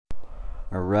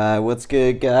All right, what's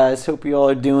good, guys? Hope you all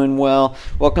are doing well.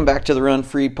 Welcome back to the Run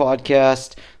Free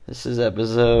podcast. This is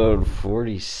episode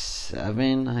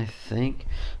 47, I think.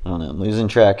 I don't know, I'm losing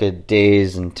track of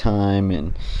days and time,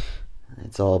 and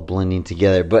it's all blending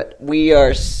together. But we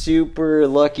are super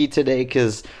lucky today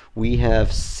because we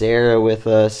have Sarah with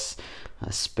us,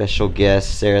 a special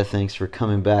guest. Sarah, thanks for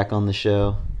coming back on the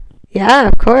show. Yeah,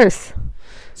 of course.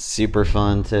 Super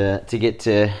fun to get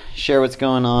to share what's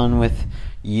going on with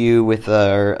you, with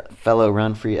our fellow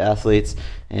Run Free athletes,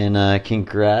 and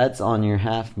congrats on your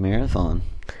half marathon.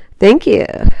 Thank you.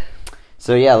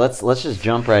 So yeah, let's just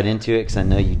jump right into it because I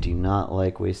know you do not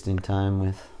like wasting time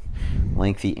with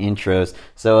lengthy intros.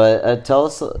 So tell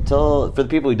for the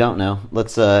people who don't know,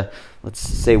 let's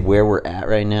say where we're at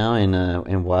right now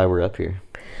and why we're up here.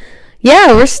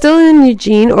 Yeah, we're still in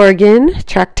Eugene, Oregon,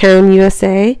 Tracktown,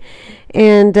 USA,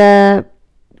 and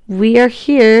we are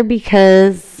here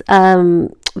because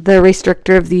the race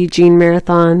director of the Eugene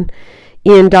Marathon,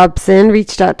 Ian Dobson,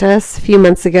 reached out to us a few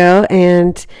months ago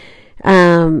and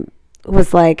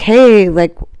was like, hey,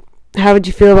 how would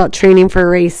you feel about training for a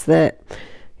race that,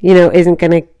 isn't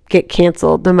going to get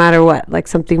canceled no matter what, like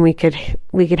something we could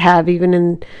have even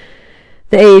in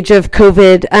the age of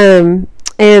COVID.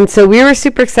 And so we were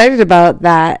super excited about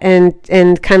that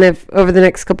and kind of over the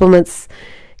next couple of months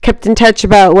kept in touch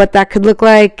about what that could look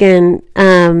like, and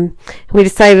we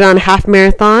decided on a half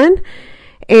marathon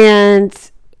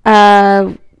and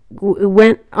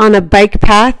went on a bike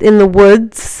path in the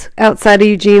woods outside of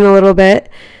Eugene a little bit,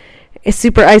 a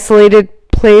super isolated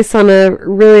place on a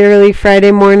really early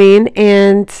Friday morning,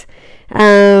 and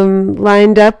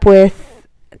lined up with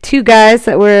two guys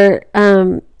that were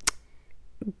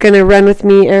going to run with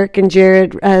me, Eric and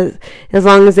Jared, as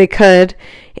long as they could,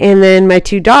 and then my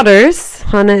two daughters,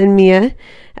 Hannah and Mia,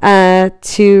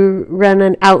 to run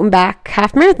an out and back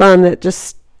half marathon that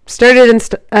just started and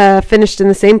finished in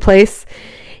the same place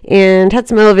and had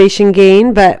some elevation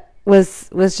gain, but was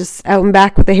just out and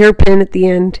back with a hairpin at the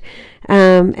end.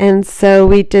 And so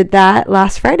we did that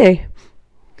last Friday.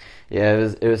 Yeah,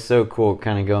 it was so cool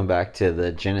kind of going back to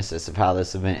the genesis of how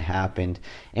this event happened.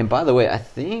 And by the way, I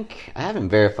think, I haven't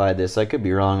verified this, so I could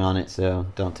be wrong on it, so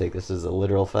don't take this as a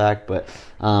literal fact, but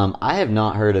I have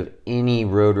not heard of any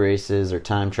road races or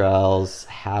time trials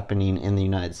happening in the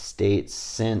United States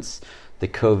since the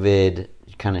COVID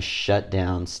kind of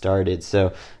shutdown started.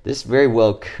 So this very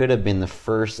well could have been the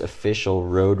first official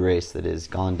road race that has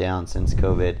gone down since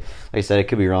COVID. Like I said, I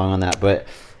could be wrong on that, but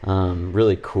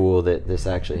really cool that this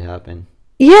actually happened.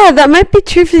 Yeah, that might be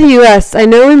true for the U.S. I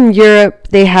know in Europe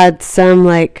they had some,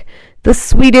 like, the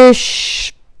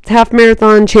Swedish half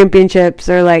marathon championships,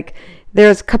 or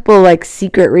there's a couple like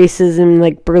secret races in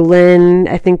like Berlin,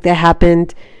 I think, that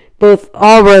happened.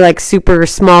 All were super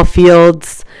small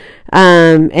fields,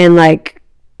 and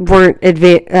weren't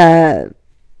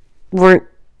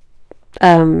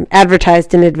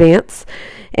advertised in advance.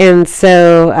 And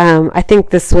so I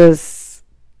think this was,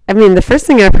 the first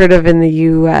thing I've heard of in the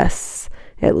U.S.,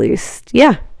 at least.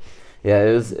 Yeah. Yeah,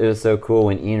 it was so cool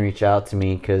when Ian reached out to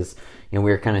me because, we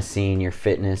were kind of seeing your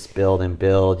fitness build.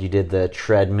 You did the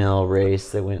treadmill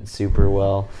race that went super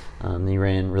well. You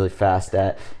ran really fast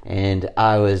at, and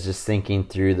I was just thinking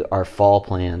through our fall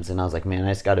plans, and I was like, man,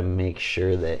 I just got to make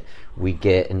sure that we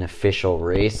get an official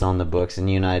race on the books. And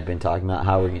you and I had been talking about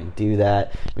how we're going to do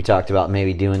that. We talked about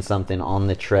maybe doing something on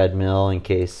the treadmill in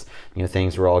case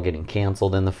things were all getting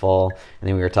canceled in the fall, and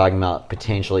then we were talking about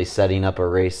potentially setting up a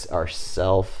race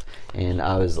ourselves. And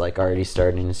I was already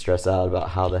starting to stress out about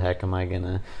how the heck am I going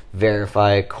to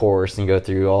verify a course and go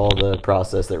through all the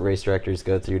process that race directors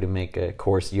go through to make a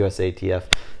course USATF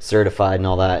certified and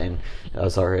all that. And I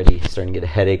was already starting to get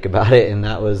a headache about it. And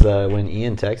that was when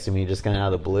Ian texted me just kind of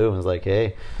out of the blue and was like,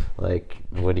 hey,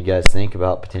 what do you guys think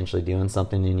about potentially doing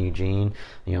something in Eugene?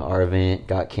 Our event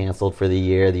got canceled for the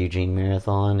year, the Eugene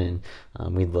Marathon, and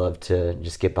we'd love to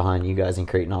just get behind you guys and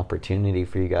create an opportunity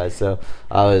for you guys. So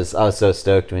I was so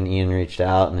stoked when Ian reached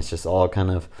out, and it's just all kind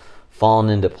of fallen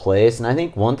into place. And I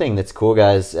think one thing that's cool,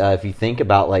 guys, if you think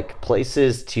about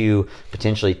places to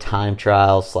potentially time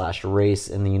trial / race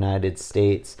in the United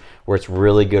States where it's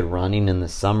really good running in the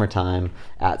summertime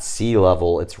at sea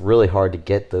level, it's really hard to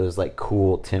get those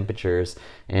cool temperatures.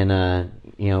 And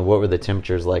what were the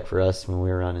temperatures like for us when we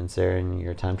were running, Sarah, in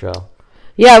your time trial?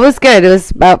 Yeah, it was good. It was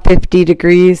about 50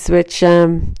 degrees, which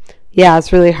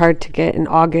it's really hard to get in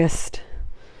August.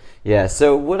 Yeah,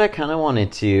 so what I kind of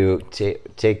wanted to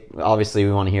take, obviously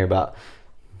we want to hear about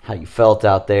how you felt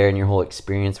out there and your whole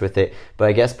experience with it. But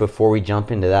I guess before we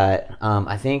jump into that,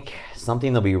 I think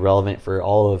something that'll be relevant for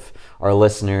all of our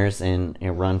listeners and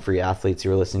Run Free athletes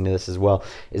who are listening to this as well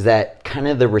is that kind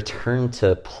of the return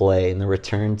to play and the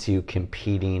return to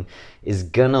competing is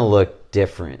gonna look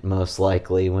different most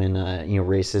likely when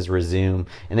races resume,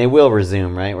 and they will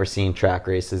resume, right? We're seeing track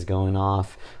races going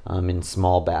off in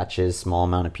small batches, small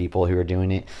amount of people who are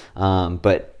doing it,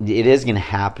 but it is going to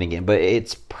happen again, but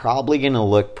it's probably going to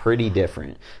look pretty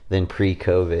different than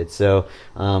pre-COVID. So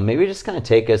maybe just kind of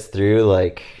take us through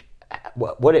like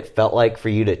what it felt like for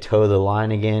you to toe the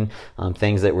line again,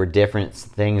 things that were different,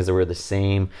 things that were the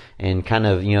same, and kind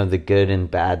of the good and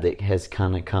bad that has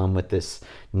kind of come with this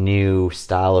new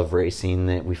style of racing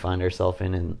that we find ourselves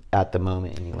in at the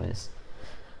moment anyways.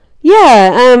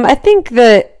 Yeah, I think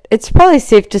that it's probably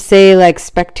safe to say like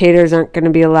spectators aren't going to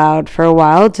be allowed for a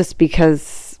while, just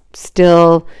because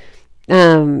still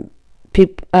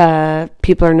people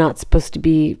are not supposed to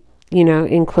be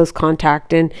in close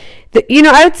contact. And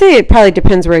I would say it probably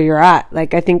depends where you're at.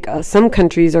 Like I think some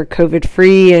countries are COVID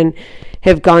free and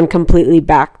have gone completely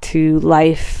back to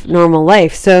normal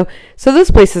life. So those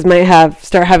places might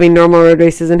start having normal road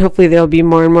races, and hopefully there'll be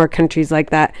more and more countries like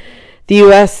that. The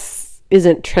US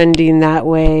isn't trending that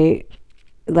way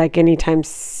like anytime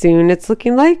soon, it's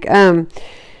looking like.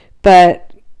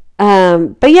 But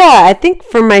yeah, I think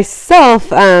for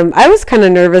myself, I was kind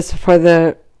of nervous before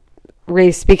the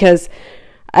race because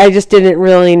I just didn't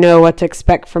really know what to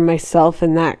expect from myself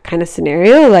in that kind of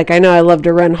scenario. Like I know I love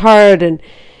to run hard and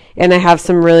I have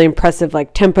some really impressive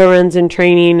like tempo runs in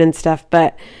training and stuff,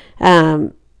 but I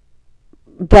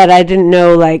didn't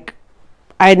know, like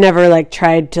I'd never like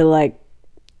tried to like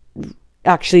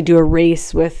actually do a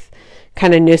race with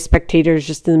kind of no spectators,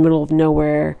 just in the middle of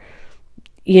nowhere,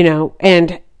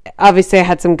 and obviously I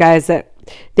had some guys that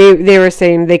they were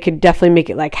saying they could definitely make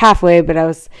it like halfway, but I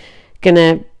was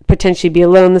gonna potentially be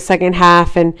alone the second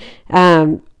half, and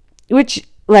which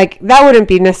like that wouldn't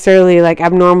be necessarily like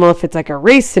abnormal if it's like a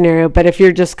race scenario, but if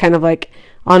you're just kind of like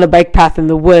on a bike path in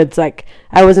the woods, like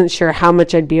I wasn't sure how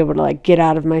much I'd be able to like get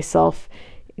out of myself,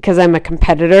 because I'm a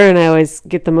competitor and I always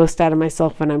get the most out of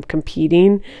myself when I'm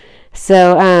competing.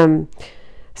 So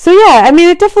yeah, I mean,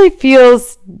 it definitely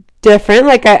feels different.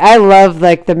 Like I love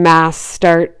like the mass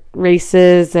start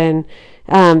races and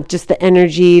just the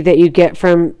energy that you get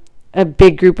from a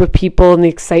big group of people and the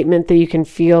excitement that you can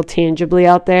feel tangibly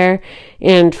out there.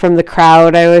 And from the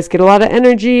crowd, I always get a lot of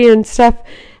energy and stuff.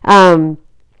 But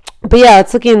yeah,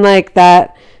 it's looking like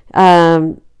that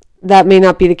that may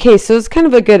not be the case. So it's kind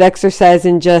of a good exercise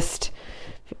in just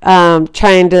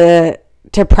trying to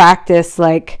practice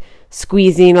like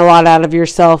squeezing a lot out of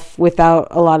yourself without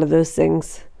a lot of those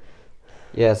things.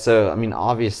 Yeah, so I mean,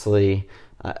 obviously,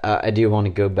 I do want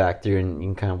to go back through and you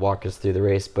can kind of walk us through the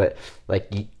race, but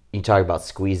like you talk about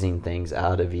squeezing things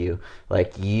out of you.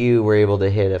 Like you were able to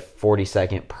hit a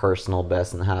 40-second personal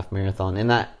best in the half marathon, and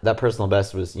that personal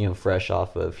best was fresh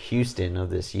off of Houston of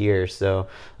this year, so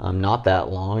not that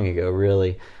long ago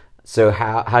really. So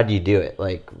how do you do it?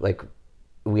 Like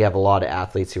we have a lot of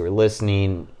athletes who are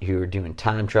listening who are doing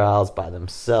time trials by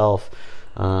themselves,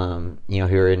 who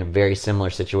are in a very similar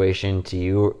situation to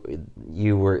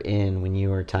you were in when you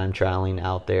were time trialing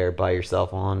out there by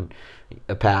yourself on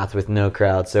a path with no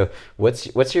crowd. So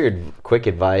what's your quick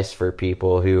advice for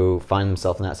people who find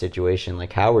themselves in that situation?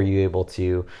 Like how were you able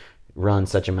to run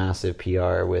such a massive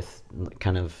PR with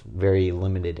kind of very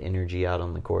limited energy out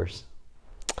on the course?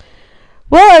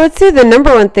 Well, I would say the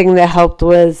number one thing that helped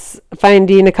was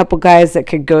finding a couple guys that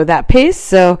could go that pace.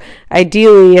 So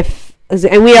ideally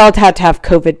and we all had to have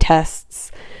COVID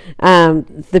tests,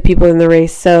 the people in the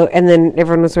race. So, and then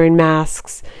everyone was wearing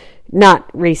masks, not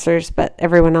racers, but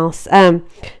everyone else,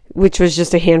 which was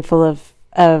just a handful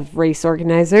of race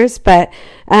organizers. But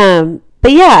yeah,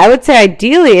 I would say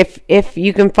ideally if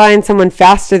you can find someone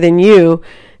faster than you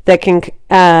that can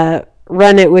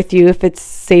run it with you, if it's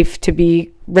safe to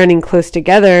be running close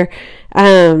together,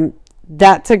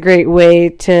 that's a great way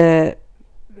to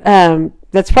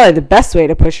that's probably the best way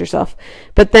to push yourself.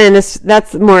 But then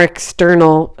that's more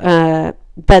external,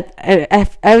 but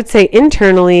I would say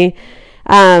internally,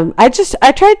 I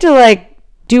tried to like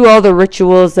do all the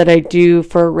rituals that I do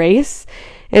for a race,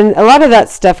 and a lot of that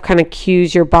stuff kind of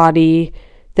cues your body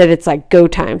that it's like go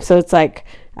time. So it's like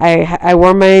I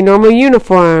wore my normal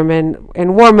uniform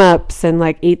and warm-ups and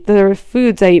like ate the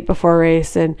foods I eat before a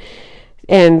race and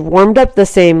warmed up the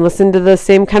same, listened to the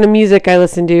same kind of music I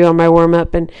listened to on my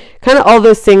warm-up, and kind of all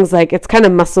those things. Like it's kind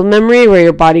of muscle memory where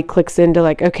your body clicks into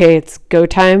like, okay, it's go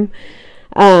time.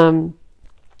 And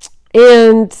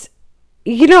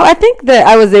I think that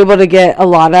I was able to get a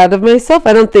lot out of myself.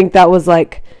 I don't think that was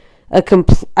like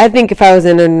I think if I was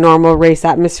in a normal race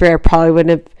atmosphere, I probably wouldn't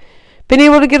have been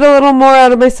able to get a little more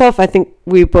out of myself. I think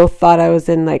we both thought I was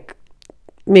in like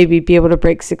maybe be able to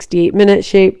break 68-minute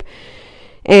shape.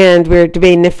 And we were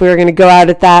debating if we were going to go out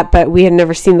at that, but we had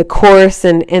never seen the course,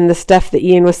 and the stuff that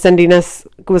Ian was sending us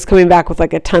was coming back with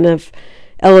like a ton of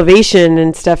elevation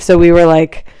and stuff. So we were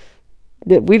like,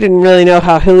 we didn't really know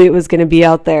how hilly it was going to be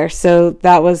out there. So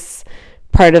that was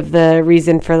part of the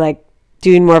reason for like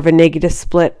doing more of a negative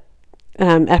split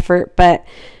effort. But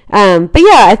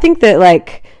yeah, I think that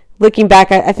like looking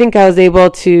back, I think I was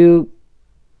able to,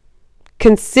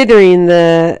 considering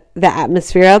the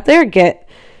atmosphere out there, get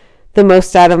the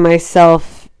most out of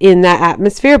myself in that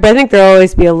atmosphere. But I think there'll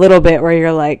always be a little bit where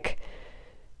you're like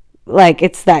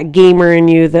it's that gamer in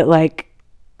you that like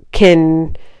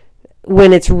can,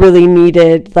 when it's really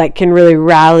needed, like can really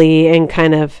rally and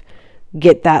kind of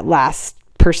get that last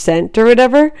 % or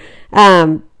whatever.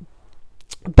 But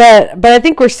I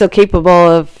think we're still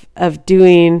capable of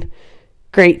doing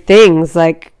great things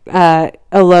like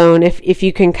alone if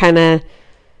you can kind of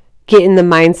get in the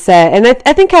mindset. And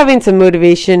I think having some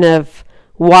motivation of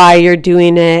why you're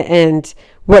doing it and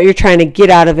what you're trying to get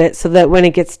out of it, so that when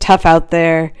it gets tough out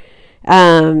there,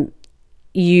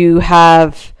 you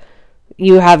have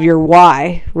your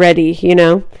why ready,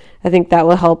 I think that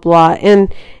will help a lot.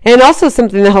 And also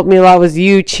something that helped me a lot was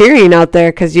you cheering out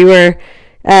there, because you were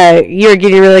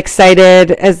getting really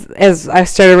excited as I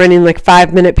started running like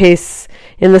 5-minute pace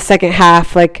in the second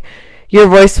half. Like your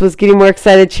voice was getting more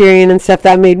excited cheering and stuff.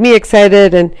 That made me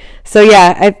excited. And so,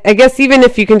 yeah, I guess even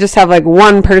if you can just have like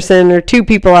one person or two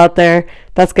people out there,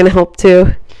 that's going to help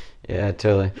too. Yeah,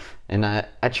 totally. And I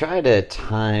try to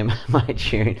time my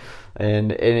cheering,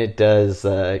 and it does,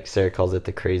 Sarah calls it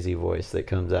the crazy voice that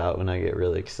comes out when I get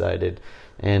really excited.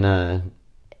 And I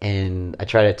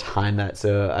try to time that,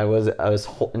 so I was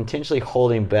intentionally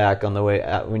holding back on the way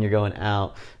out when you're going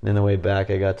out, and then the way back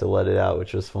I got to let it out,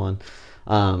 which was fun.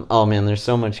 Oh man, there's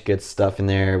so much good stuff in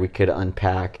there we could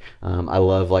unpack. I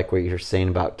love like what you're saying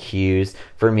about cues.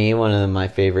 For me, one of my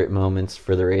favorite moments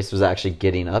for the race was actually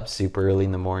getting up super early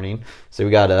in the morning. So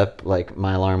we got up, like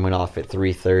my alarm went off at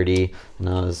 3:30, and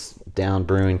I was down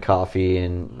brewing coffee,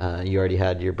 and you already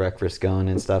had your breakfast going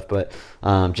and stuff. But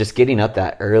just getting up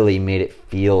that early made it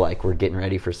feel like we're getting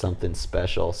ready for something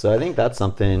special. So I think that's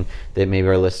something that maybe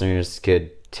our listeners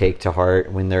could take to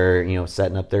heart when they're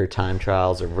setting up their time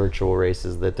trials or virtual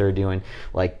races that they're doing.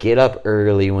 Like, get up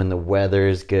early when the weather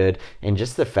is good, and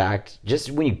just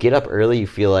when you get up early, you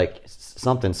feel like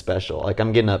something special. Like,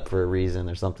 I'm getting up for a reason.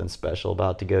 There's something special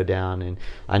about to go down. And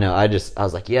I know I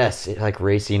was like, yes, like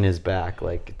racing is back.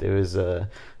 Like, there was a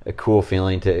cool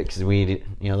feeling because the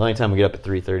only time we get up at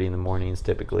 3:30 in the morning is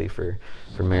typically for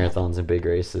marathons and big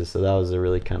races. So that was a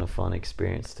really kind of fun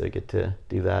experience to get to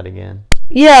do that again.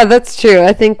 Yeah, that's true.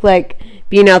 I think like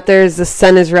being out there as the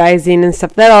sun is rising and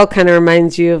stuff, that all kind of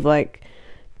reminds you of like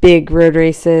big road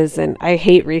races. And I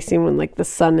hate racing when like the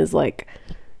sun is like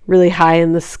really high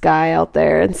in the sky out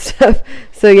there and stuff.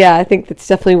 So yeah, I think it's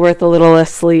definitely worth a little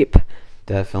less sleep.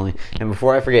 Definitely. And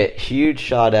before I forget, huge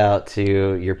shout out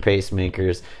to your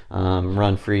pacemakers.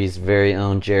 Run Free's very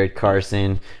own Jared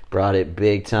Carson brought it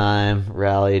big time,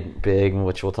 rallied big,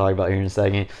 which we'll talk about here in a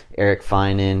second. Eric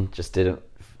Finan just did a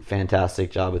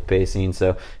fantastic job with pacing.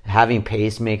 So having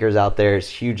pacemakers out there is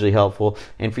hugely helpful.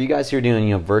 And for you guys who are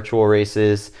doing virtual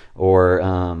races or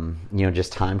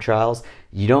just time trials,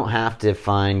 you don't have to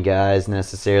find guys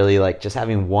necessarily, like just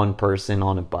having one person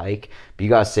on a bike, but you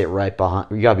gotta sit right behind,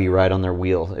 you gotta be right on their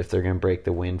wheel if they're gonna break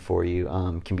the wind for you.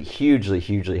 Can be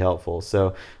hugely helpful.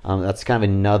 So that's kind of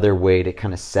another way to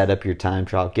kind of set up your time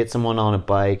trial. Get someone on a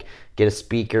bike, get a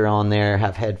speaker on there,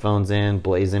 have headphones in,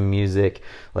 blazing music,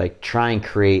 like try and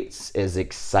create as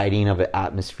exciting of an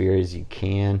atmosphere as you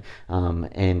can,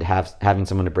 and having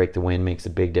someone to break the wind makes a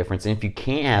big difference. And if you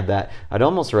can't have that, I'd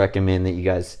almost recommend that you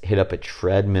guys hit up a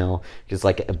treadmill, just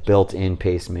like a built-in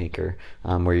pacemaker,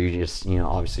 where you just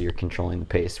obviously you're controlling the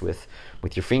pace with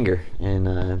your finger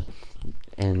and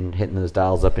hitting those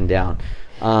dials up and down.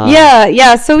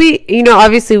 Yeah. So we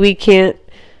obviously we can't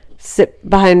sit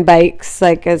behind bikes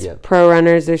like as pro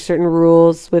runners. There's certain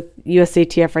rules with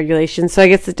USATF regulations, so I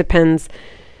guess it depends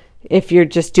if you're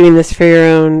just doing this for your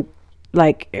own,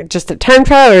 like just a time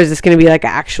trial, or is this going to be like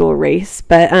an actual race.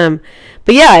 But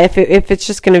yeah, if it's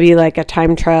just going to be like a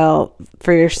time trial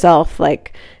for yourself,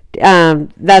 like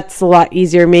that's a lot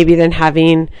easier maybe than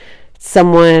having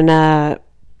someone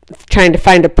trying to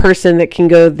find a person that can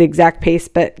go the exact pace,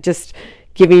 but just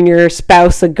giving your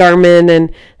spouse a Garmin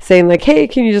and saying like, hey,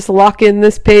 can you just lock in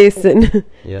this pace? And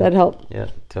that helped. Yeah,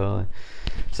 totally.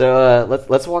 So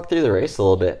let's walk through the race a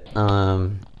little bit.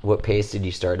 What pace did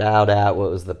you start out at?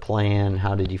 What was the plan?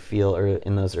 How did you feel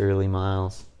in those early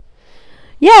miles?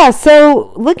 Yeah,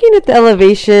 so looking at the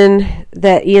elevation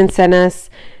that Ian sent us,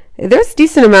 there's a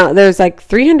decent amount. There's like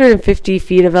 350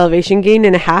 feet of elevation gain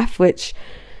and a half, which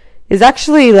is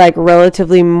actually like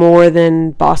relatively more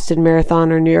than Boston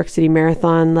Marathon or New York City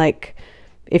Marathon, like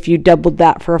if you doubled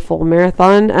that for a full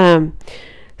marathon.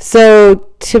 So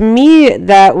to me,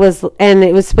 that was, and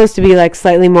it was supposed to be like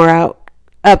slightly more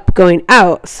up going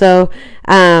out. So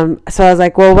I was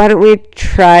like, well, why don't we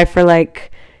try for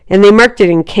like, and they marked it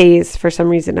in Ks for some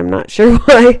reason. I'm not sure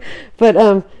why,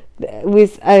 but we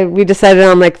decided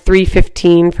on like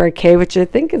 3:15 for a K, which I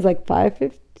think is like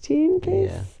 5:15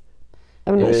 pace. Yeah.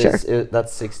 I'm not sure.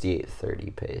 That's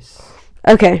 68:30 pace.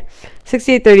 Okay,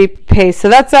 68:30 pace. So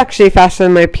that's actually faster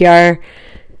than my PR.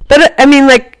 But I mean,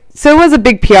 like, so it was a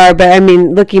big PR. But I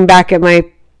mean, looking back at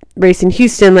my race in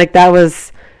Houston, like that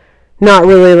was not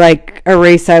really like a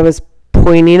race I was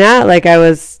pointing at. Like I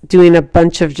was doing a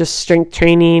bunch of just strength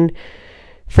training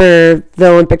for the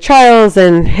Olympic trials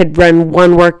and had run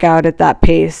one workout at that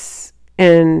pace,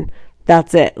 and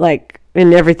that's it. Like,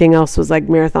 and everything else was like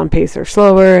marathon pace or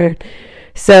slower.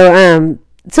 So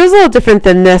it was a little different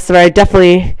than this, where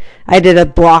I did a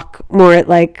block more at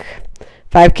like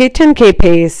 5K, 10K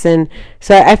pace, and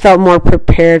so I felt more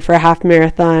prepared for a half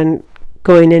marathon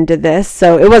going into this.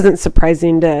 So it wasn't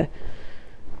surprising to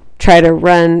try to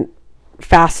run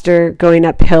faster going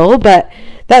uphill, but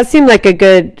that seemed like a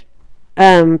good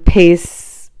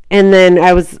pace. And then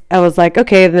I was like,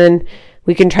 okay, then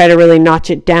we can try to really notch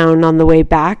it down on the way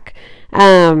back.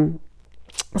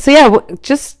 So yeah,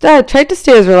 just tried to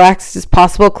stay as relaxed as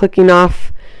possible, clicking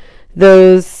off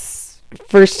those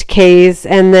first Ks,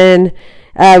 and then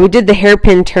we did the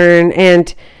hairpin turn,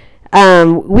 and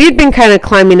we had been kind of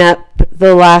climbing up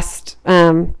the last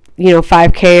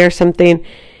 5K or something,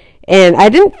 and I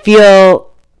didn't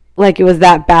feel like it was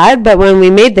that bad, but when we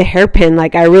made the hairpin,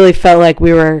 like I really felt like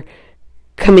we were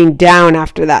coming down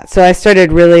after that. So I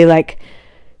started really like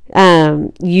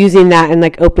using that and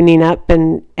like opening up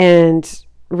and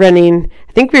running.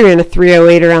 I think we ran a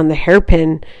 3:08 around the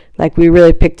hairpin. Like we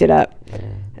really picked it up.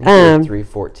 Yeah,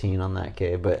 3:14 on that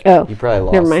K, but you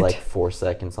probably lost like 4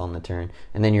 seconds on the turn,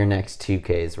 and then your next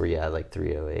 2Ks were like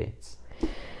 3:08s.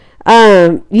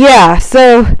 Yeah.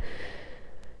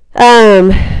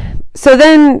 So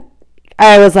then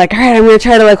I was like, all right, I'm gonna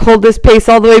try to like hold this pace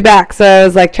all the way back. So I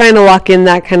was like trying to lock in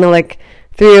that kind of like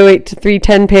 3:08 to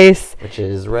 3:10 pace, which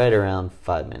is right around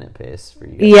 5-minute pace for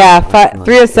you guys. Yeah,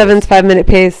 3:07's 5-minute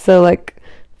pace, so like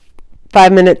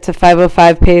 5-minute to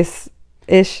 5:05 pace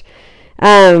ish.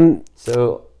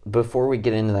 So before we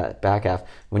get into that back half,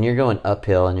 when you're going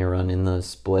uphill and you're running those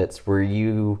splits, were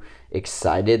you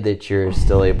excited that you're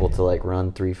still able to like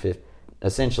run 3:15?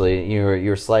 Essentially,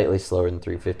 you're slightly slower than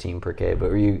 3:15 per K,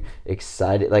 but were you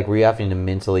excited? Like, were you having to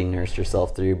mentally nurse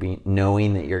yourself through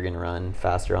knowing that you're going to run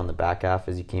faster on the back half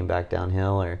as you came back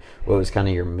downhill, or what was kind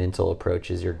of your mental approach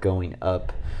as you're going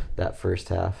up that first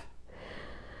half?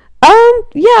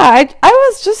 Yeah, I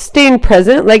was just staying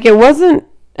present. Like it wasn't.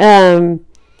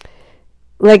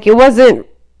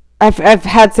 I've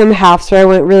had some halves where I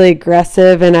went really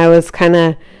aggressive, and I was kind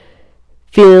of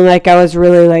feeling like I was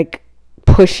really like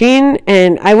pushing,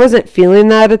 and I wasn't feeling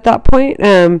that at that point.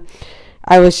 It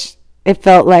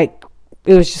felt like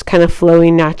it was just kind of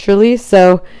flowing naturally.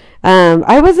 So,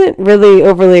 I wasn't really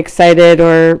overly excited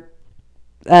or,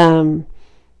 I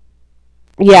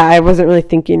wasn't really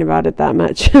thinking about it that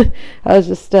much. I was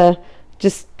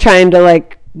just trying to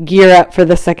like gear up for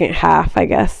the second half, I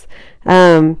guess.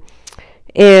 And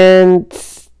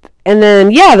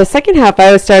then, the second half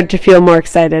I was started to feel more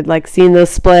excited, like seeing those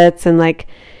splits and like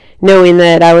knowing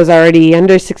that I was already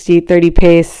under 68:30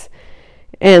 pace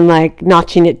and like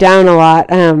notching it down a lot.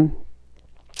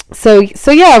 So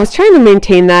I was trying to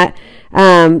maintain that.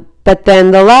 But then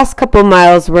the last couple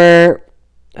miles were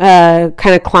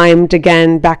kind of climbed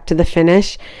again back to the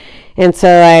finish. And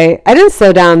so I didn't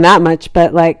slow down that much,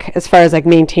 but like as far as like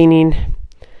maintaining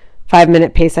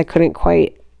 5-minute pace, I couldn't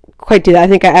quite do that. I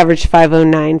think I averaged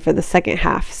 5:09 for the second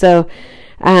half. So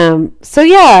all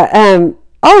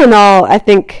in all, I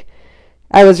think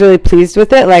I was really pleased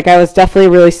with it. Like I was definitely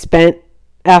really spent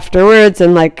afterwards,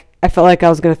 and like I felt like I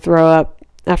was going to throw up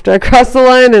after I crossed the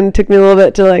line, and it took me a little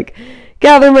bit to like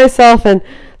gather myself. And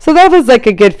so that was like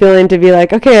a good feeling to be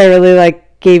like, okay, I really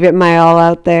like gave it my all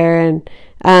out there. And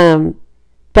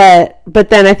but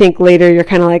then I think later you're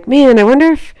kind of like, man, I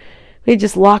wonder if we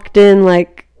just locked in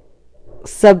like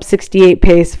sub 68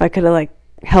 pace, if I could have like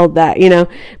held that,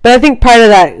 But I think part of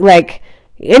that, like,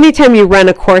 anytime you run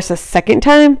a course a second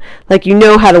time, like, you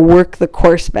know how to work the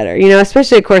course better, you know,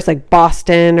 especially a course like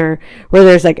Boston or where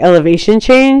there's like elevation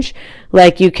change,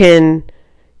 like you can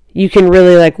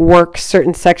really like work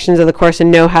certain sections of the course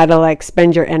and know how to like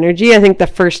spend your energy. I think the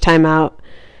first time out,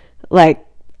 like,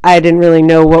 I didn't really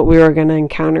know what we were going to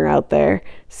encounter out there.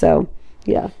 So,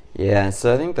 yeah. Yeah,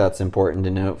 so I think that's important to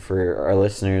note for our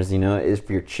listeners. You know, if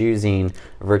you're choosing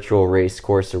a virtual race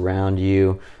course around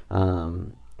you,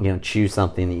 you know, choose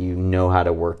something that you know how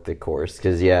to work the course.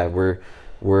 Because, yeah,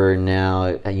 we're now,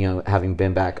 you know, having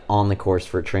been back on the course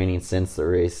for training since the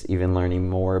race, even learning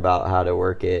more about how to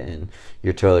work it. And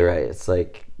you're totally right. It's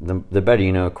like the better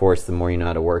you know a course, the more you know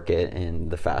how to work it,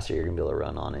 and the faster you're going to be able to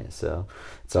run on it. So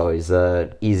it's always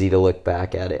easy to look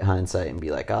back at it, hindsight, and be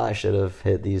like, oh, I should have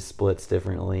hit these splits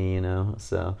differently, you know.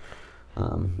 So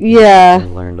yeah, I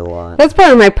learned a lot. That's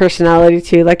part of my personality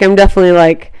too. Like, I'm definitely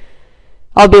like,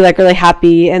 I'll be like really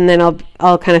happy, and then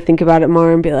I'll kind of think about it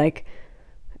more and be like,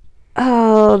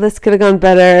 oh, this could have gone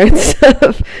better and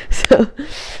stuff. So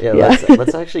yeah.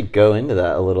 Let's actually go into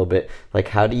that a little bit. Like,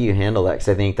 how do you handle that? Because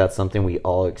I think that's something we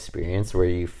all experience, where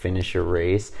you finish a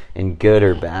race, and good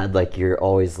or bad, like, you're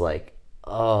always like,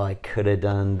 oh, I could have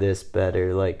done this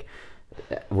better. Like,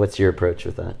 what's your approach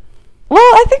with that? Well,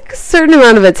 I think a certain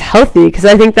amount of it's healthy, because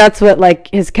I think that's what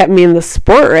like has kept me in the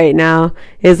sport right now,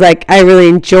 is like I really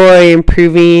enjoy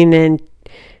improving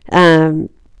and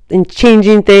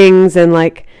changing things, and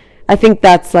like I think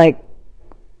that's like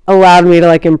allowed me to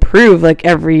like improve like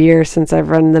every year since I've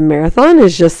run the marathon,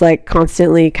 is just like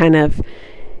constantly kind of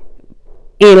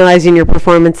analyzing your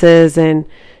performances and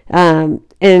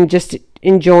just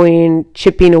enjoying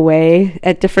chipping away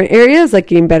at different areas, like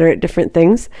getting better at different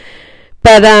things.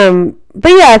 But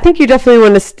yeah, I think you definitely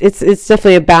want to, it's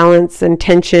definitely a balance and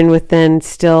tension within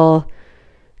still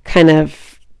kind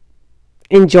of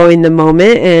enjoying the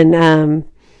moment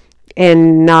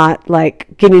and not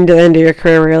like getting to the end of your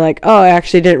career where you're like, oh, I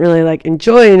actually didn't really like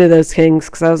enjoy any of those things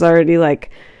because I was already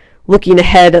like looking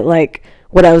ahead at like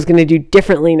what I was going to do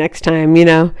differently next time, you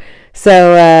know?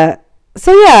 So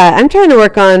yeah, I'm trying to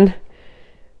work on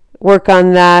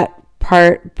that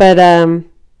part, but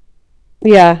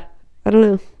yeah, I don't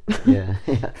know. yeah.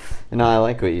 No, I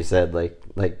like what you said. Like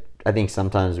I think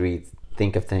sometimes we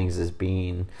think of things as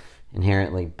being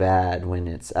inherently bad when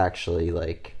it's actually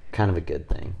like kind of a good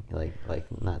thing. Like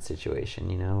in that situation,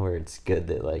 you know, where it's good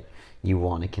that like you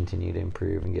want to continue to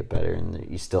improve and get better, and that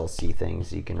you still see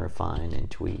things you can refine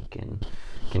and tweak and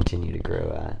continue to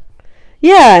grow at.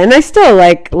 Yeah, and I still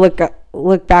like look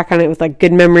back on it with like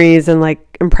good memories, and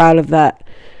like I'm proud of that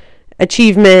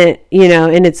achievement, you know,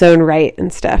 in its own right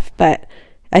and stuff. But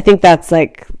I think that's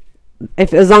like,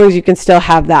 as long as you can still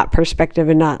have that perspective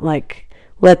and not like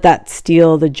let that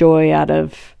steal the joy out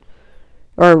of,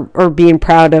 or being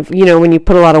proud of, you know, when you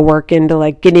put a lot of work into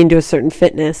like getting to a certain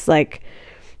fitness, like,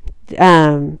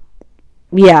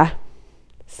 yeah,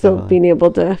 still being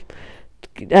able to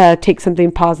take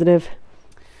something positive.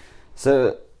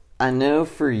 So I know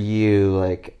for you,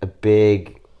 like a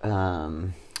big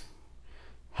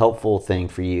helpful thing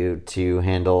for you to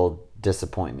handle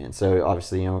disappointment. So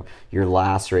obviously, you know, your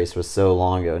last race was so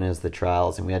long ago, and it was the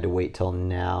trials, and we had to wait till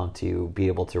now to be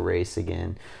able to race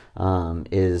again,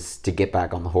 is to get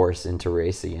back on the horse and to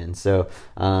race again. So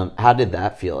how did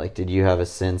that feel? Like, did you have a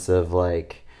sense of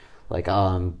like oh,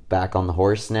 I'm back on the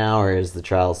horse now, or is the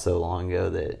trials so long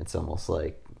ago that it's almost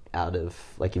like out of,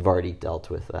 like, you've already dealt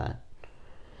with that?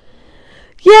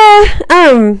 Yeah,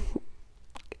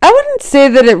 I wouldn't say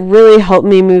that it really helped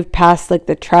me move past like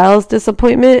the trials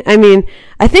disappointment. I mean,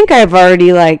 I think I've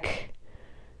already like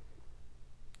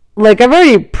I've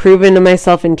already proven to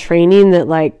myself in training that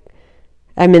like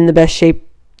I'm in the best shape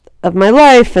of my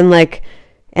life, and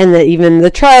that even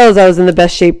the trials I was in the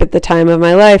best shape at the time of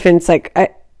my life. And it's like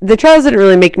the trials didn't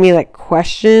really make me like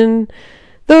question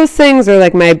those things or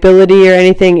like my ability or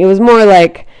anything. It was more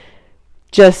like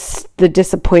just the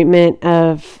disappointment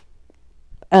of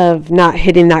not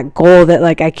hitting that goal that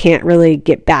like I can't really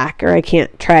get back, or I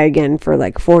can't try again for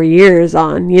like 4 years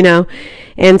on, you know?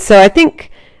 And so I think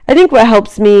what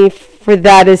helps me for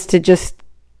that is to just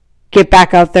get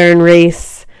back out there and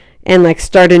race and like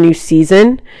start a new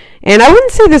season. And I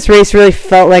wouldn't say this race really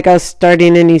felt like I was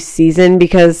starting a new season,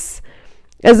 because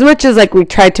as much as like we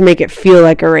tried to make it feel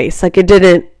like a race, like it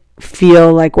didn't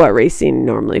feel like what racing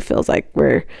normally feels like,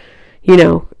 where, you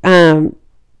know,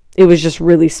 it was just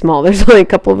really small. There's only a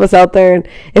couple of us out there, and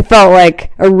it felt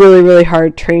like a really, really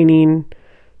hard training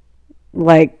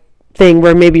like thing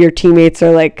where maybe your teammates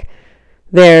are like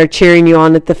there cheering you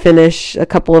on at the finish, a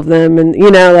couple of them, and you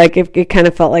know, like it kind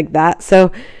of felt like that.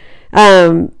 So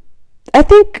I I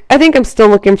think I'm still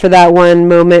looking for that one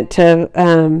moment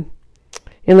to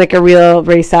in like a real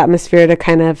race atmosphere to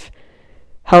kind of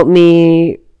help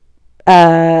me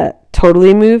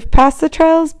totally move past the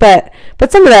trials, but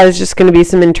some of that is just going to be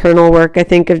some internal work, I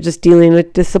think, of just dealing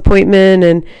with disappointment.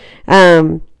 And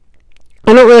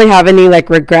I don't really have any like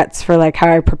regrets for like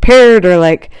how I prepared or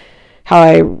like how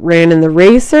I ran in the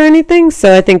race or anything,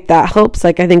 so I think that helps.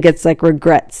 Like I think it's like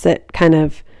regrets that kind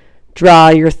of draw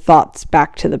your thoughts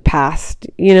back to the past,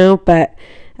 but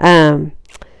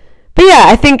yeah,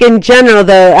 I think in general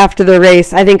though, after the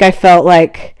race, I think I felt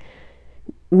like,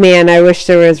 man, I wish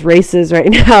there was races right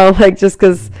now, like just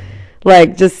because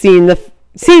like just seeing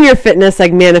your fitness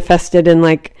like manifested in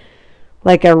like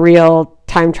a real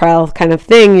time trial kind of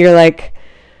thing. You're like,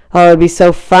 oh, it'd be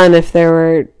so fun if there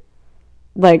were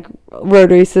like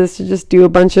road races to just do a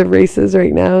bunch of races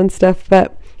right now and stuff,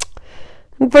 but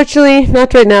unfortunately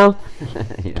not right now.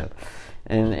 Yeah.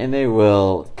 And they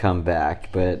will come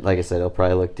back, but like I said, it'll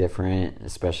probably look different,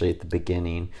 especially at the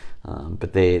beginning.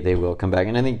 But they will come back.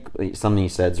 And I think something you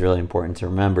said is really important to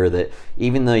remember, that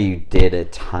even though you did a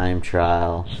time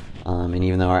trial, and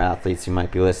even though our athletes who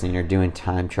might be listening are doing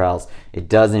time trials, it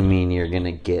doesn't mean you're going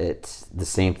to get the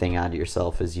same thing out of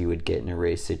yourself as you would get in a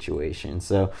race situation.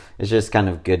 So it's just kind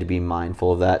of good to be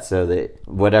mindful of that, so that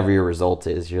whatever your result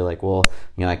is, you're like, well,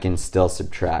 I can still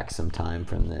subtract some time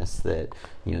from this, that,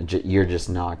 you're just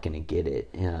not going to get it,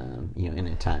 in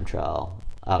a time trial.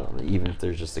 Even if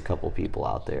there's just a couple people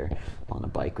out there on a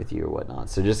bike with you or whatnot.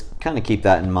 So just kind of keep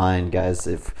that in mind, guys.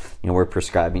 If we're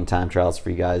prescribing time trials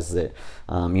for you guys, that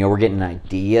we're getting an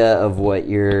idea of where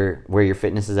your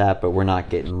fitness is at, but we're not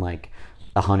getting like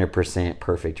 100%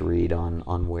 perfect read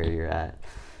on where you're at.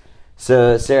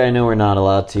 So, Sarah, I know we're not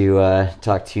allowed to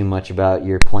talk too much about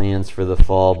your plans for the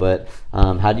fall, but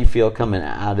how do you feel coming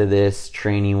out of this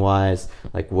training-wise?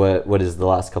 Like, what does the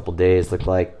last couple days look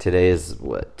like? Today is,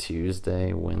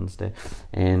 Tuesday, Wednesday?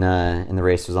 And the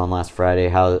race was on last Friday.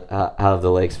 How have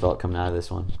the legs felt coming out of this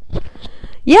one?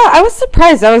 Yeah, I was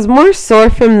surprised. I was more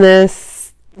sore from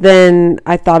this than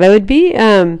I thought I would be.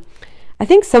 I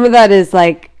think some of that is,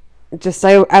 like, just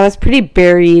I was pretty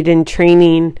buried in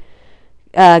training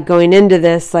going into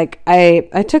this. Like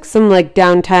I took some like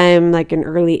downtime like in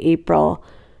early April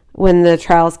when the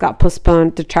trials got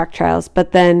postponed, the track trials,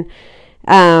 but then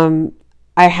I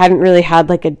hadn't really had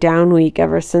like a down week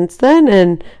ever since then,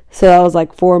 and so that was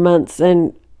like 4 months.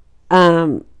 And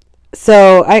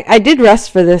so I did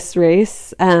rest for this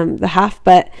race, the half,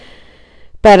 but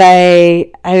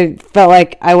I felt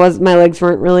like my legs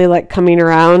weren't really like coming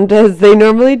around as they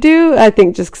normally do. I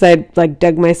think just because I'd like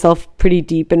dug myself pretty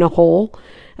deep in a hole.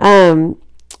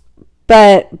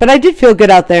 But I did feel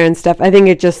good out there and stuff. I think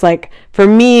it just like, for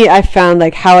me, I found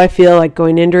like how I feel like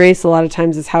going into race a lot of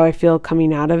times is how I feel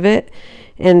coming out of it.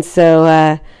 And so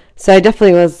I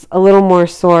definitely was a little more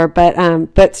sore,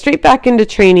 but straight back into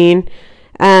training,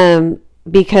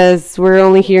 because we're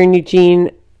only here in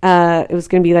Eugene. It was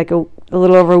going to be like a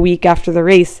little over a week after the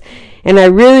race, and I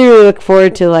really, really look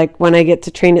forward to like when I get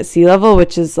to train at sea level,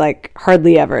 which is like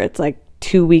hardly ever. It's like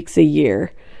 2 weeks a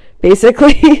year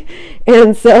basically.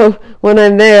 And so when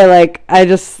I'm there, like I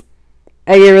get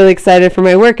really excited for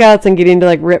my workouts and getting to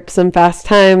like rip some fast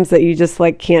times that you just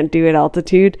like can't do at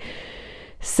altitude.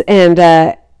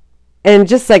 And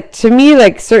just like, to me,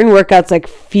 like certain workouts like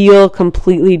feel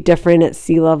completely different at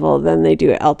sea level than they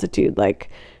do at altitude. Like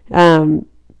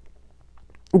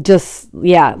just,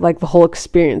 yeah, like the whole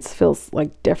experience feels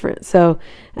like different. So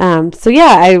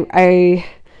yeah, I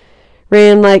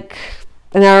ran like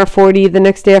an hour 40 the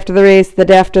next day after the race. The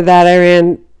day after that, I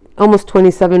ran almost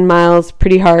 27 miles,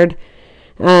 pretty hard.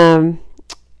 And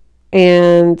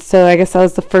so I guess that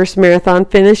was the first marathon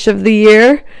finish of the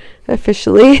year,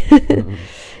 officially. Mm-hmm.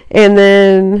 And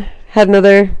then had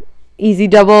another easy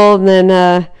double, and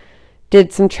then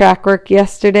did some track work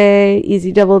yesterday,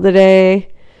 easy double today,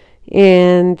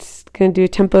 and going to do a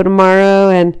tempo tomorrow.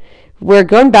 And we're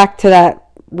going back to that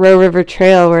Roe River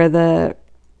Trail where the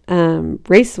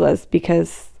race was,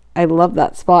 because I love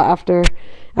that spot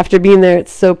after being there.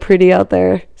 It's so pretty out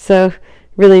there. So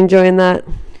really enjoying that.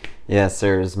 Yeah,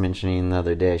 Sarah was mentioning the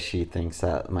other day she thinks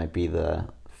that might be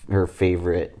her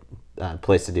favorite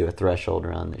place to do a threshold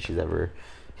run that she's ever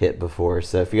hit before.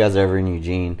 So if you guys are ever in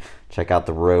Eugene, check out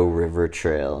the Roe River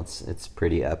Trail. It's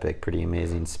pretty epic, pretty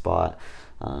amazing spot.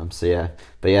 One of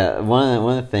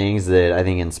the things that I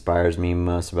think inspires me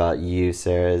most about you,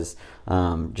 Sarah, is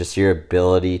just your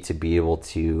ability to be able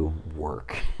to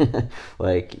work.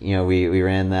 Like, we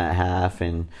ran that half,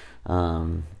 and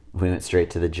we went straight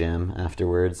to the gym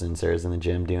afterwards, and Sarah's in the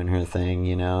gym doing her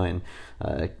thing, and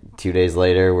 2 days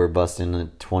later we're busting a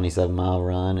 27-mile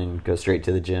run and go straight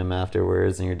to the gym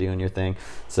afterwards, and you're doing your thing.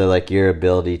 So like your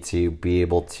ability to be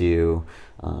able to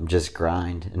just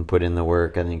grind and put in the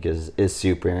work, I think is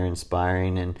super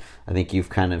inspiring. And I think you've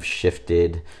kind of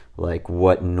shifted like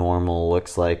what normal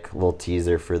looks like. A little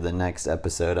teaser for the next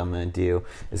episode I'm going to do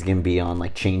is going to be on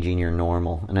like changing your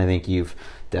normal. And I think you've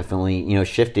definitely,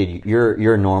 shifted.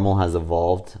 Your normal has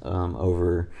evolved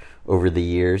over the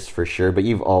years for sure. But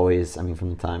you've always, from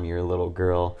the time you were a little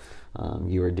girl,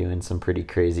 you were doing some pretty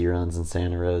crazy runs in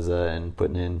Santa Rosa and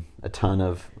putting in a ton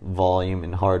of volume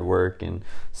and hard work and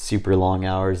super long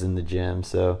hours in the gym.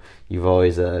 So you've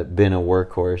always been a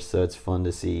workhorse. So it's fun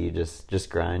to see you just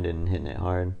grinding and hitting it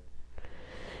hard.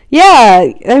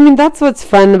 Yeah, that's what's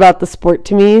fun about the sport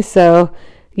to me. So,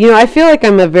 I feel like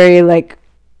I'm a very like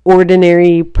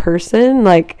ordinary person.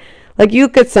 Like you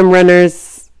look at some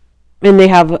runners and they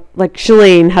have like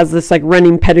Shalane has this like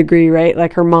running pedigree, right?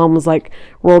 Like her mom was like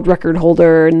world record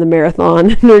holder in the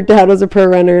marathon and her dad was a pro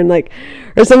runner, and like,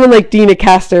 or someone like Dina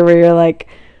Castor where you're like,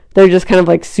 they're just kind of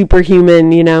like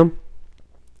superhuman,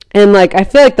 and like, I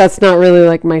feel like that's not really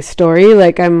like my story.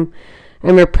 Like I'm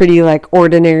a pretty like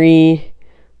ordinary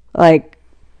like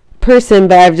person,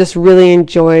 but I've just really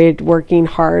enjoyed working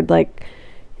hard, like,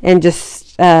 and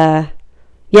just I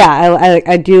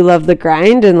do love the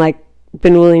grind, and like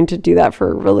been willing to do that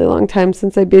for a really long time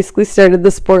since I basically started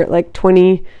the sport like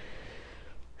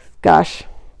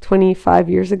 25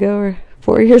 years ago or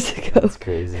 4 years ago. That's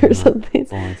crazy or something.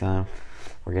 It's a long time.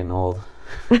 We're getting old.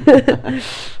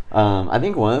 I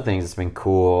think one of the things that's been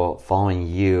cool following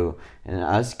you, and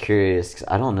I was curious because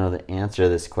I don't know the answer to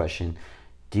this question.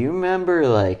 Do you remember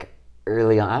like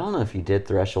early on, I don't know if you did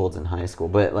thresholds in high school,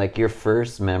 but like your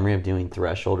first memory of doing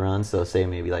threshold runs, so say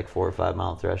maybe like 4 or 5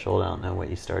 mile threshold, I don't know what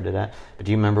you started at, but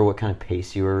do you remember what kind of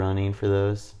pace you were running for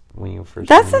those when you first?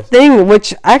 That's the thing,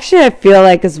 which actually I feel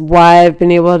like is why I've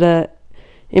been able to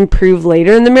improve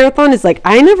later in the marathon, is like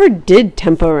I never did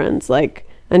tempo runs like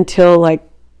until like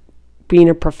being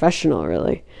a professional,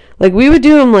 really. Like we would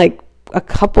do them like a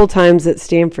couple times at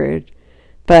Stanford,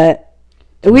 but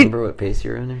do you remember what pace you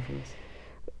were running for this?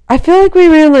 I feel like we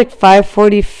ran like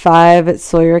 5:45 at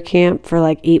Sawyer Camp for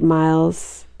like 8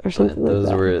 miles or something like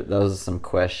that. Those were some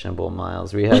questionable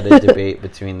miles. We had a debate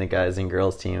between the guys and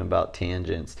girls team about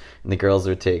tangents, and the girls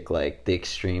would take like the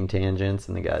extreme tangents,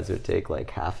 and the guys would take like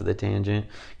half of the tangent,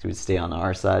 so we'd stay on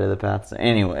our side of the path. So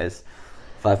anyways,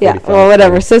 5:45. Yeah, well,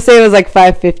 whatever. So say it was like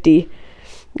 5:50.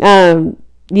 Yeah.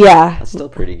 That's still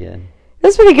pretty good.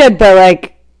 That's pretty good, but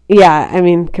like, yeah,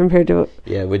 compared to...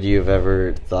 Yeah, would you have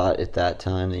ever thought at that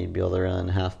time that you'd be able to run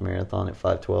a half marathon at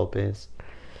 5:12 pace?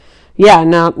 Yeah,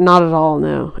 not at all,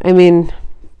 no.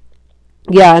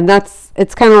 Yeah, and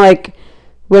it's kind of like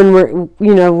when we're,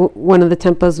 one of the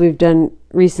tempos we've done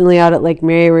recently out at Lake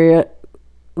Mary, where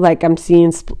like I'm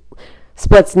seeing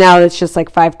splits now that's just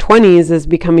like 5:20s is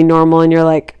becoming normal, and you're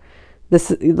like,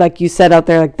 this, like you said out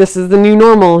there, like this is the new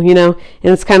normal, and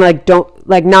it's kind of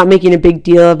like not making a big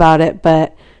deal about it,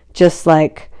 but just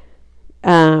like,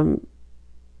 like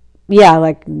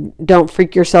don't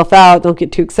freak yourself out, don't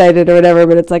get too excited or whatever,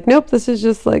 but it's like, nope, this is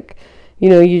just like,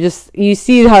 you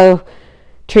see how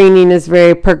training is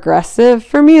very progressive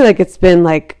for me. Like it's been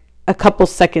like a couple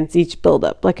seconds each build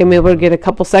up. Like I'm able to get a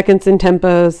couple seconds in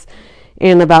tempos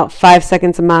and about 5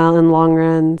 seconds a mile in long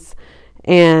runs,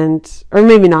 or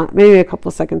maybe not, maybe a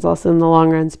couple seconds also in the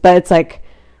long runs, but it's like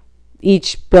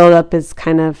each build up is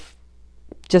kind of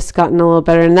just gotten a little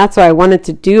better. And that's why I wanted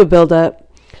to do a build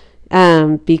up,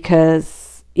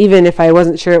 because even if I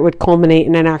wasn't sure it would culminate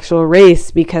in an actual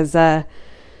race, because I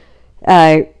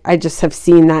just have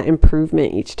seen that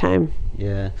improvement each time.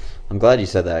 Yeah, I'm glad you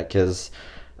said that, because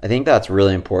I think that's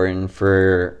really important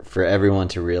for everyone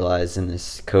to realize in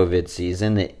this COVID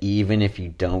season, that even if you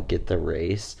don't get the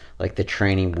race, like the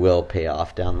training will pay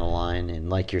off down the line. And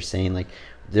like you're saying, like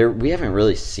we haven't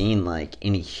really seen like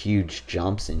any huge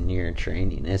jumps in your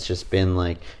training. It's just been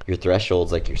like your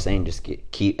thresholds, like you're saying, just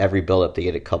keep every build up to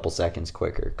get a couple seconds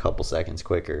quicker.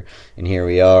 And here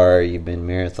we are. You've been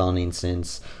marathoning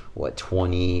since what,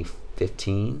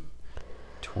 2015?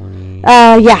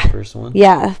 First one?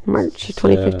 Yeah, March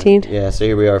 2015. So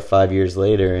here we are 5 years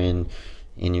later, and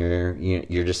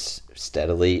you're just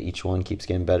steadily each one keeps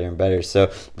getting better and better.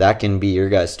 So that can be your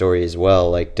guys' story as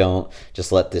well. Like, don't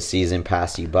just let this season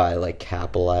pass you by. Like,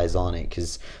 capitalize on it,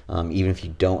 because even if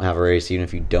you don't have a race, even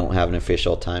if you don't have an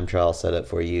official time trial set up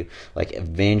for you, like,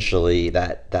 eventually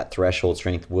that threshold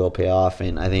strength will pay off.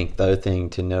 And I think the other thing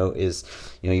to note is,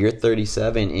 you're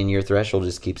 37 and your threshold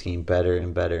just keeps getting better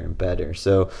and better and better.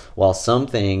 So while some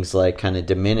things like kind of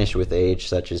diminish with age,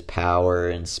 such as power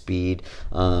and speed,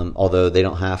 although they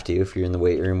don't have to if you're in the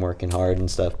weight room working hard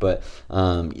and stuff, but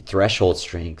threshold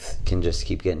strength can just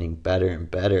keep getting better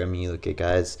and better. I mean, you look at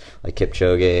guys like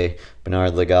Kipchoge,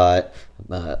 Bernard Lagat,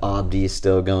 Abdi is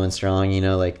still going strong.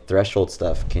 Like, threshold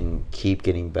stuff can keep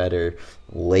getting better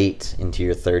late into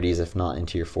your 30s, if not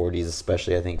into your 40s,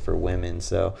 especially I think for women.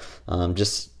 So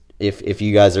just if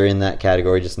you guys are in that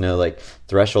category, just know, like,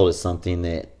 threshold is something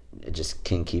that it just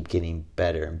can keep getting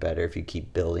better and better if you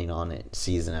keep building on it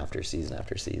season after season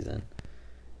after season.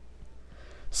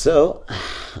 So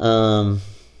I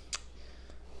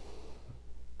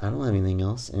don't have anything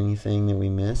else. Anything that we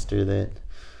missed or that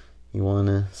you want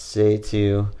to say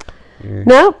to your...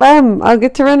 Nope. I'll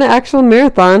get to run an actual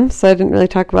marathon, so I didn't really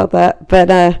talk about that.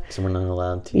 But so we're not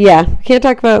allowed to. Yeah, can't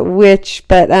talk about which,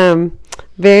 but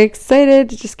very excited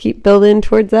to just keep building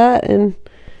towards that. And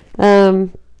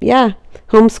yeah,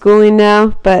 homeschooling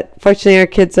now, but fortunately our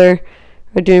kids are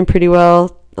doing pretty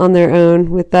well on their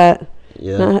own with that.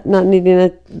 Yeah. Not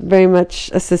needing very much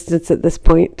assistance at this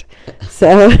point.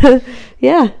 So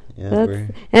yeah.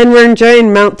 And we're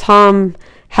enjoying Mount Tom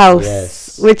House,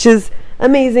 yes, which is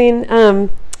amazing.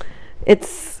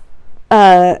 It's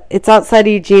outside of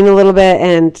Eugene a little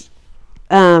bit,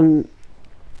 and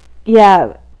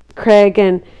yeah,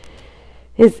 Craig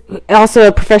is also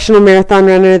a professional marathon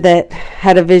runner that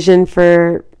had a vision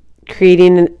for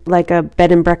creating like a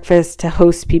bed and breakfast to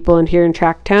host people in here in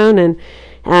Tracktown,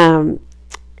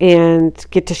 and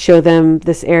get to show them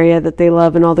this area that they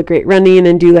love and all the great running,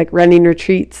 and do like running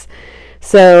retreats.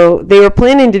 So they were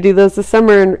planning to do those this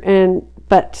summer,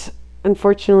 but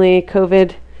unfortunately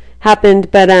COVID happened.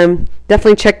 But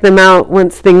definitely check them out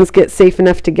once things get safe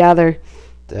enough to gather.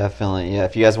 Definitely, yeah.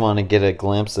 If you guys want to get a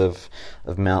glimpse of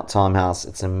Mount Tom House,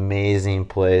 it's an amazing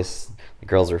place. The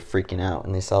girls are freaking out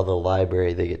when they saw the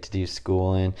library they get to do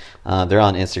school in. They're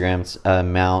on Instagram. It's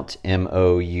Mount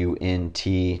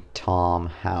MOUNT Tom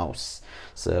House.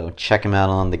 So check them out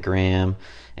on the gram.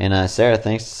 And Sarah,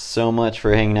 thanks so much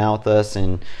for hanging out with us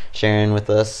and sharing with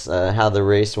us how the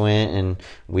race went. And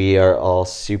we are all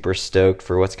super stoked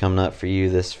for what's coming up for you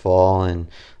this fall, and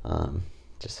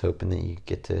just hoping that you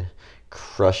get to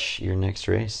crush your next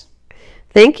race.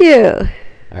 Thank you.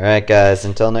 All right, guys.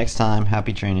 Until next time,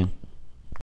 happy training.